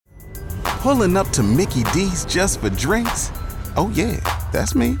Pulling up to Mickey D's just for drinks? Oh yeah,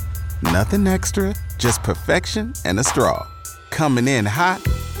 that's me. Nothing extra, just perfection and a straw. Coming in hot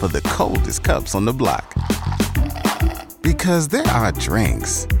for the coldest cups on the block. Because there are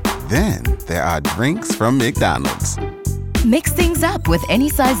drinks. Then there are drinks from McDonald's. Mix things up with any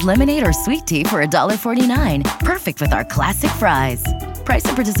size lemonade or sweet tea for $1.49. Perfect with our classic fries. Price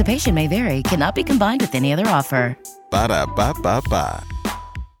and participation may vary. Cannot be combined with any other offer. Ba-da-ba-ba-ba.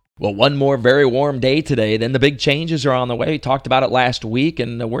 Well, one more very warm day today. Then the big changes are on the way. We talked about it last week,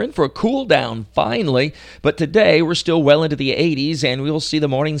 and we're in for a cool down finally. But today, we're still well into the 80s, and we'll see the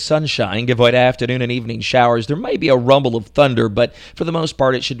morning sunshine give way to afternoon and evening showers. There may be a rumble of thunder, but for the most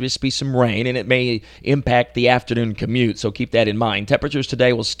part, it should just be some rain, and it may impact the afternoon commute, so keep that in mind. Temperatures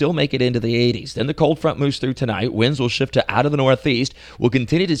today will still make it into the 80s. Then the cold front moves through tonight. Winds will shift to out of the northeast. We'll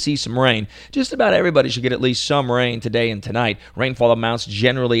continue to see some rain. Just about everybody should get at least some rain today and tonight. Rainfall amounts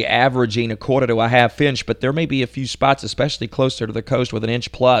generally averaging a quarter to a half inch, but there may be a few spots, especially closer to the coast, with an inch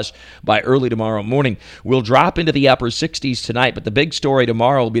plus by early tomorrow morning. We'll drop into the upper 60s tonight, but the big story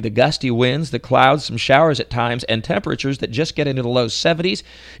tomorrow will be the gusty winds, the clouds, some showers at times, and temperatures that just get into the low 70s.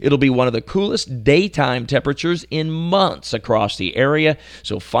 It'll be one of the coolest daytime temperatures in months across the area,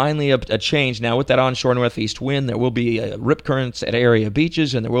 so finally a change. Now, with that onshore northeast wind, there will be rip currents at area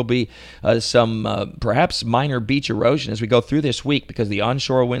beaches, and there will be some perhaps minor beach erosion as we go through this week, because the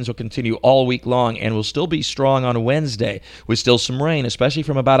onshore winds will continue all week long and will still be strong on Wednesday with still some rain, especially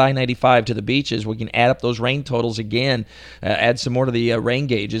from about I-95 to the beaches. We can add up those rain totals again, add some more to the rain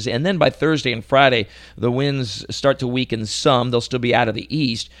gauges, and then by Thursday and Friday, the winds start to weaken some. They'll still be out of the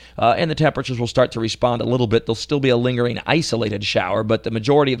east, and the temperatures will start to respond a little bit. There'll still be a lingering isolated shower, but the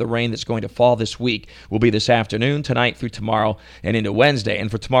majority of the rain that's going to fall this week will be this afternoon, tonight through tomorrow, and into Wednesday.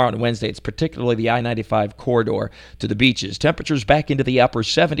 And for tomorrow and Wednesday, it's particularly the I-95 corridor to the beaches. Temperatures back into the upper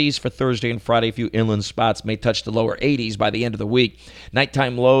 70s for Thursday and Friday. A few inland spots may touch the lower 80s by the end of the week.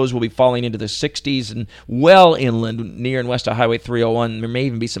 Nighttime lows will be falling into the 60s and well inland near and west of Highway 301. There may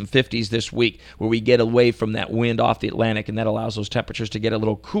even be some 50s this week where we get away from that wind off the Atlantic, and that allows those temperatures to get a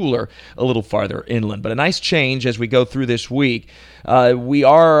little cooler a little farther inland. But a nice change as we go through this week. We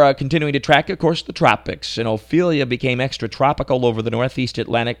are continuing to track, of course, the tropics. And Ophelia became extratropical over the northeast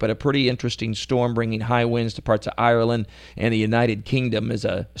Atlantic, but a pretty interesting storm bringing high winds to parts of Ireland and the United Kingdom is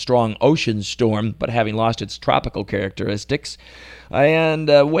a strong ocean storm, but having lost its tropical characteristics. And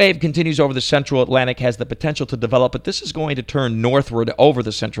wave continues over the central Atlantic, has the potential to develop, but this is going to turn northward over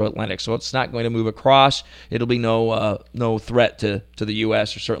the central Atlantic, so it's not going to move across. It'll be no threat to the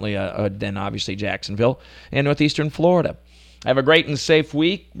U.S., or certainly then obviously Jacksonville and northeastern Florida. Have a great and safe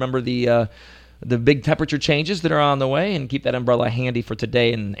week. Remember the big temperature changes that are on the way, and keep that umbrella handy for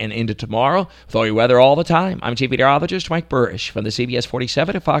today and into tomorrow. With all your weather all the time, I'm Chief Meteorologist Mike Burrish from the CBS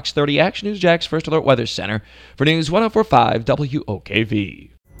 47 and Fox 30 Action News Jack's First Alert Weather Center for News 104.5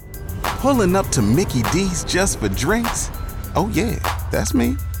 WOKV. Pulling up to Mickey D's just for drinks? Oh yeah, that's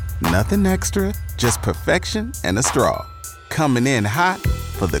me. Nothing extra, just perfection and a straw. Coming in hot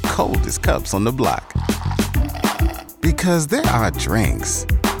for the coldest cups on the block. Because there are drinks.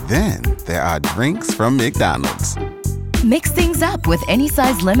 Then there are drinks from McDonald's. Mix things up with any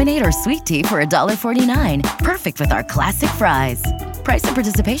size lemonade or sweet tea for $1.49. Perfect with our classic fries. Price and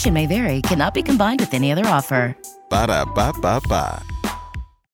participation may vary. Cannot be combined with any other offer. Ba-da-ba-ba-ba.